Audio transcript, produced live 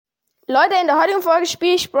Leute, in der heutigen Folge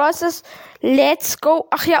spiele ich Brawl Stars. Let's go.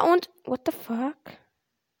 Ach ja, und... What the fuck?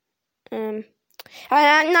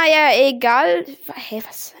 Naja, egal. Hey,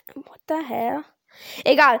 was? What the hell?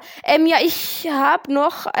 Egal. Ja, ich habe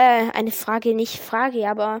noch eine Frage. Nicht Frage,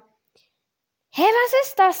 aber... Hä, was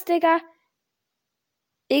ist das, Digga?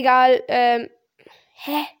 Egal,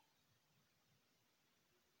 hä?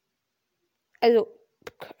 Also,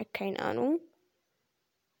 keine Ahnung.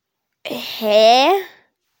 Hä?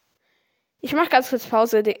 Ich mach ganz kurz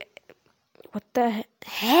Pause. What the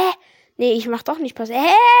hä? Nee, ich mach doch nicht Pause.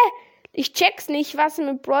 Hä? Ich check's nicht. Was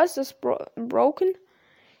mit Brawl ist broken?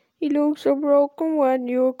 You look so broken when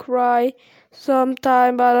you cry.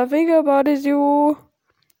 Sometime but I think about is you.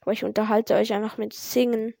 Aber ich unterhalte euch einfach mit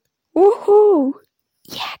Singen. Wuhu.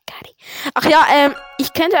 Yeah, got it. Ach ja,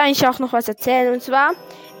 ich könnte eigentlich auch noch was erzählen. Und zwar,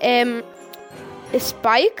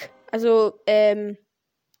 Spike, also,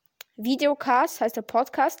 Videocast heißt der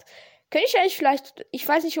Podcast. Könnte ich eigentlich vielleicht, ich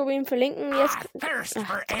weiß nicht, ob wir ihn verlinken jetzt.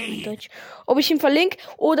 Deutsch. Ob ich ihn verlinke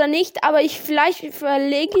oder nicht, aber vielleicht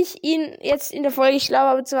verlinke ich ihn jetzt in der Folge. Ich glaube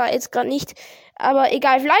aber zwar jetzt gerade nicht, aber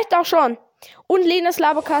egal, vielleicht auch schon. Und Lenas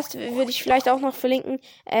Labercast würde ich vielleicht auch noch verlinken.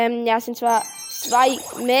 Ja, es sind zwar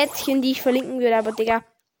 2 Mädchen, die ich verlinken würde, aber Digga.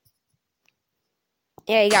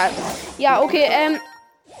 Ja, egal. Ja, okay,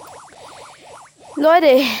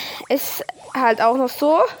 Leute, ist halt auch noch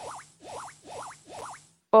so.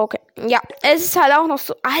 Okay, ja, es ist halt auch noch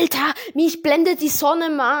so. Alter, mich blendet die Sonne,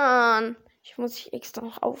 Mann. Ich muss extra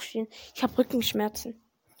noch aufstehen. Ich habe Rückenschmerzen.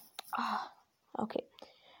 Okay.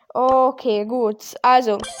 Okay, gut.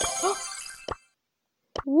 Also.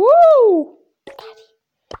 Woo!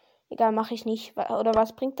 Egal, mache ich nicht. Oder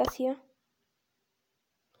was bringt das hier?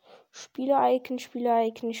 Spieler-Icon,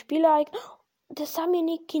 Spieler-Icon, Spieler-Icon. Das haben wir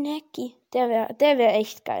nicht Kinecki. Der wär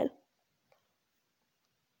echt geil.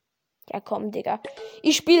 Ja, komm, Digga.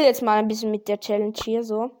 Ich spiele jetzt mal ein bisschen mit der Challenge hier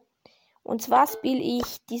so. Und zwar spiele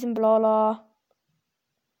ich diesen Brawler.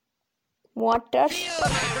 Mortis.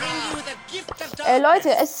 Leute,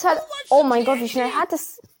 es ist halt... Oh mein Gott, wie schnell hat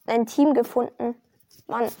es ein Team gefunden?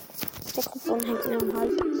 Mann, das Mikrofon hängt mir am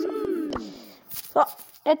Hals. So,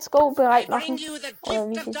 let's go, bereit machen. Oder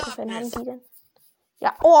wie viel Trophäen haben die denn?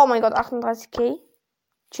 Ja, oh mein Gott, 38k.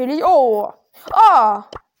 Chillig. Oh. Oh.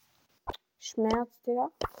 Schmerz, Digga.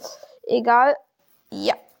 Egal.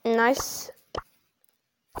 Ja, nice.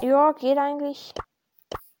 Ja, geht eigentlich.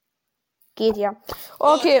 Geht ja.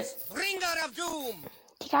 Okay.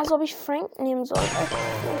 Digga, als ob ich Frank nehmen soll.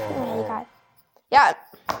 Egal. Ja.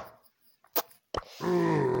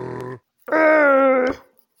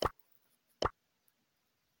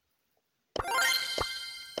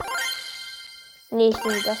 Nee, ich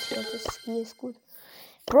nehme das hier. Das hier ist gut.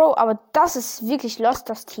 Bro, aber das ist wirklich lost,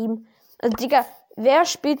 das Team. Also, Digga, wer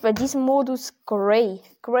spielt bei diesem Modus Gray?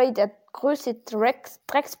 Gray, der größte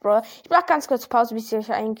Drecksbrawler. Ich mach ganz kurz Pause, bis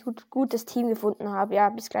ich ein gutes Team gefunden habe. Ja,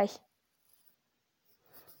 bis gleich.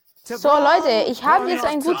 So, Leute, ich habe jetzt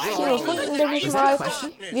ein gutes Team gefunden, denke ich mal.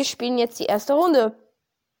 Wir spielen jetzt die erste Runde.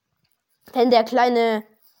 Wenn der Kleine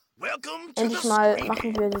endlich mal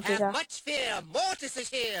machen würde, Digga.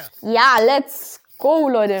 Ja, let's go,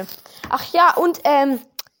 Leute. Ach ja, und,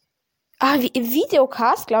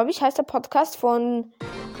 Videocast, glaube ich, heißt der Podcast von,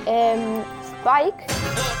 Spike.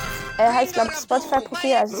 Heißt, glaube ich,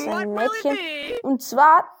 Spotify-Profil, also ist ein Mädchen. Und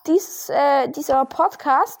zwar, dieser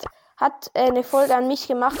Podcast hat eine Folge an mich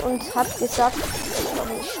gemacht und hat gesagt,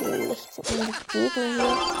 wie schlecht sind die Gegner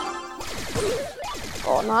hier.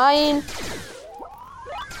 Oh nein.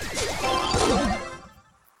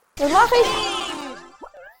 Was mache ich?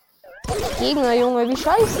 Gegner, Junge, wie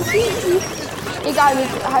scheiße sind die? Egal,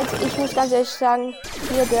 ich muss ganz ehrlich sagen,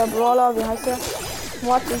 hier der Brawler, wie heißt der?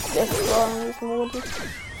 Mortis, der Brawler, nicht Modus.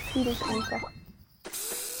 Spiel ich einfach.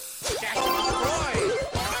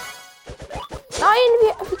 Nein,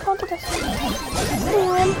 wie konnte das sein?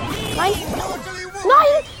 Nein!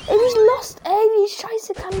 Nein! Ey, wie lost! Ey, wie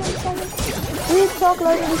scheiße kann man sein? Real Talk,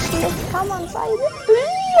 Leute, wie schlecht kann man sein?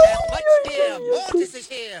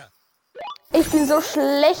 Ich bin so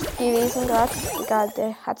schlecht gewesen gerade. Egal,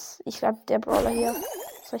 der hat's. Ich glaube, der Brawler hier.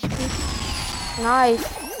 Soll ich spielen? Nice.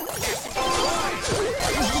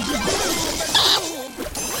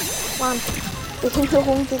 Mann. Ich bin so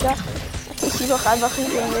rum, Digga. Ich will doch einfach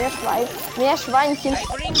hinter mehr Schweinchen.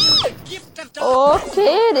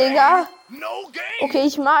 Okay, Digga. Okay,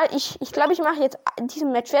 ich glaube, ich mache jetzt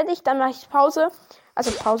diesen Match fertig. Dann mache ich Pause.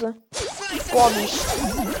 Also Pause. Boah, wie.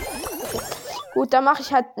 Okay. Gut, dann mache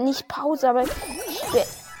ich halt nicht Pause, aber ich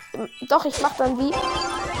mache dann wie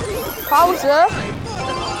Pause.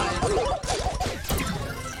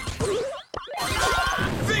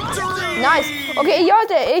 Nice. Okay,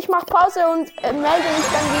 Leute, ich mach Pause und melde mich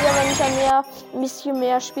dann wieder, wenn ich ein bisschen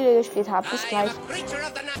mehr Spiele gespielt habe. Bis gleich.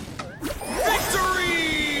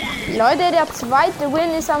 Leute, der zweite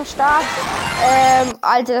Win ist am Start.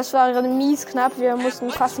 Alter, das war mies knapp. Wir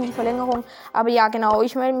mussten fast in die Verlängerung. Aber ja, genau,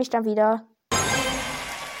 ich melde mich dann wieder.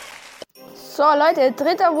 So, Leute,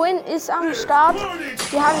 dritter Win ist am Start.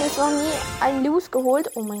 Wir haben jetzt noch nie einen Lose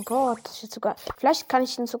geholt. Oh mein Gott, das ist jetzt sogar. Vielleicht kann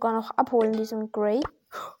ich ihn sogar noch abholen, diesen Grey.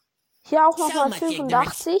 Hier auch nochmal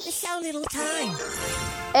 85.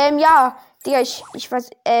 Ja, Digga, ich weiß,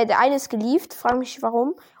 der eine ist gelieft. Frag mich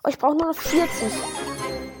warum. Oh, ich brauche nur noch 40.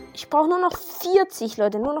 Ich brauche nur noch 40,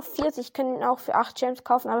 Leute. Nur noch 40. Ich kann ihn auch für 8 Gems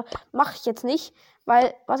kaufen, aber mache ich jetzt nicht.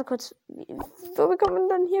 Weil, warte kurz. Wo bekommen wir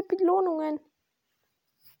dann hier Belohnungen?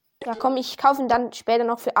 Ja, komm, ich kaufe ihn dann später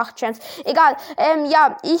noch für 8 Gems. Egal.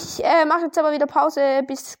 Ja, ich mache jetzt aber wieder Pause.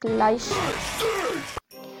 Bis gleich.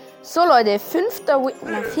 So, Leute. Fünfter Win.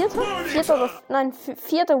 Nein,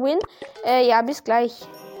 vierter Win. Ja, bis gleich.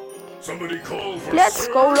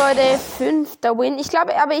 Let's go, Leute. Fünfter Win. Ich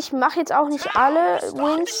glaube, aber ich mache jetzt auch nicht alle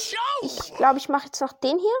Wins. Ich glaube, ich mache jetzt noch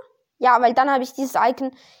den hier. Ja, weil dann habe ich dieses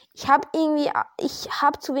Icon. Ich habe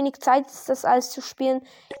zu wenig Zeit, das alles zu spielen.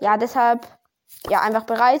 Ja, deshalb, ja, einfach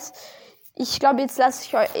bereit. Ich glaube, jetzt lasse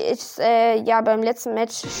ich euch, ja, beim letzten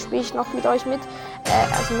Match spiele ich noch mit euch mit.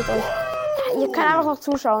 Also mit euch. Ihr könnt einfach noch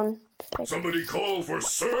zuschauen.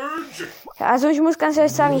 Ja, also ich muss ganz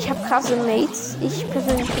ehrlich sagen, ich habe krasse Mates. Ich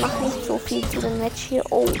persönlich mache nicht so viel zu dem Match hier.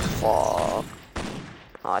 Oh, fuck.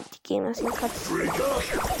 Oh, die Gegner sind gerade...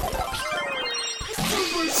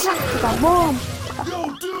 Zack, Digga, boom.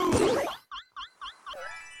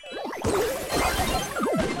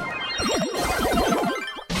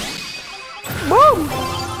 Boom.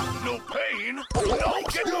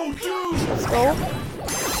 Let's go.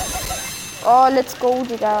 Oh, let's go,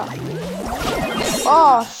 Digga.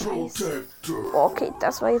 Oh, scheiße. Okay,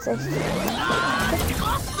 das war jetzt echt...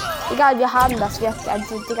 Egal, wir haben das.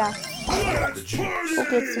 Also, Digga. Ich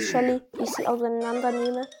guck jetzt die Shelly, wie ich sie auseinander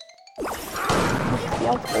nehme. Ich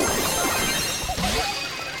auch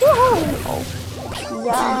oh.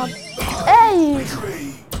 Ja. Ey!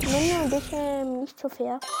 Nee, ein bisschen nicht so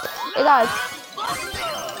fair. Egal.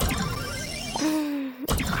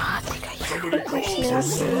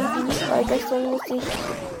 Weil gestern musste ich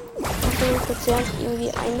Konzert irgendwie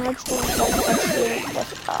 1,5 Stunden stehen. Das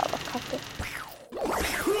war aber kacke.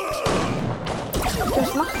 Das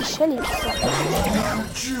macht die Shelly.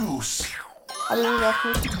 Aber irgendwie auch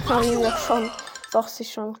nicht. Aber irgendwie auch schon. Doch, sie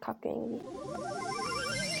ist schon kacke irgendwie.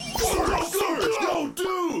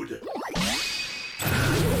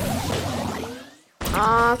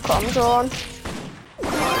 Ah, komm schon.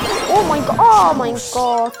 Oh mein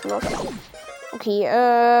Gott, los. Okay,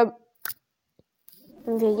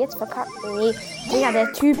 wenn wir jetzt verkacken. Nee, Digga,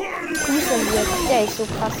 der Typ, der ist so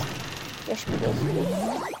krass. Der spielt echt gut.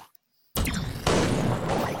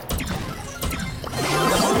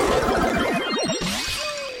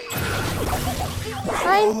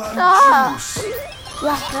 Nein, ah!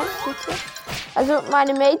 Ja, nein, bitte. Also,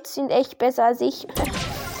 meine Mates sind echt besser als ich.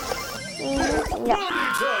 Ja,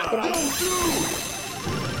 genau.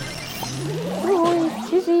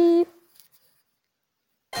 Tschüssi.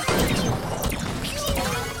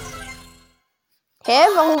 Hä?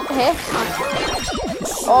 Warum? Hä?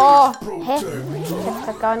 Oh, hä? Ich hab's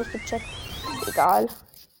grad gar nicht gecheckt. Egal.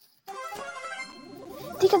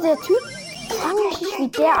 Digga, der Typ, frag mich nicht, wie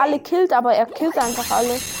der alle killt, aber er killt einfach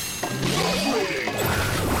alle.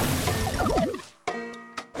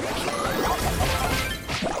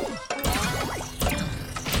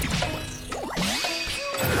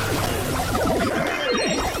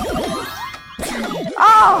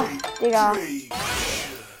 Ah, Digga.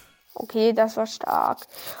 Okay, das war stark.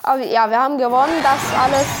 Aber ja, wir haben gewonnen, das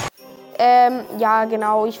alles. Ja,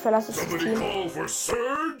 genau, ich verlasse das Team.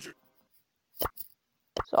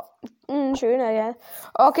 So, schöner, ja.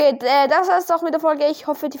 Okay, das war's doch mit der Folge. Ich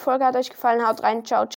hoffe, die Folge hat euch gefallen. Haut rein, ciao.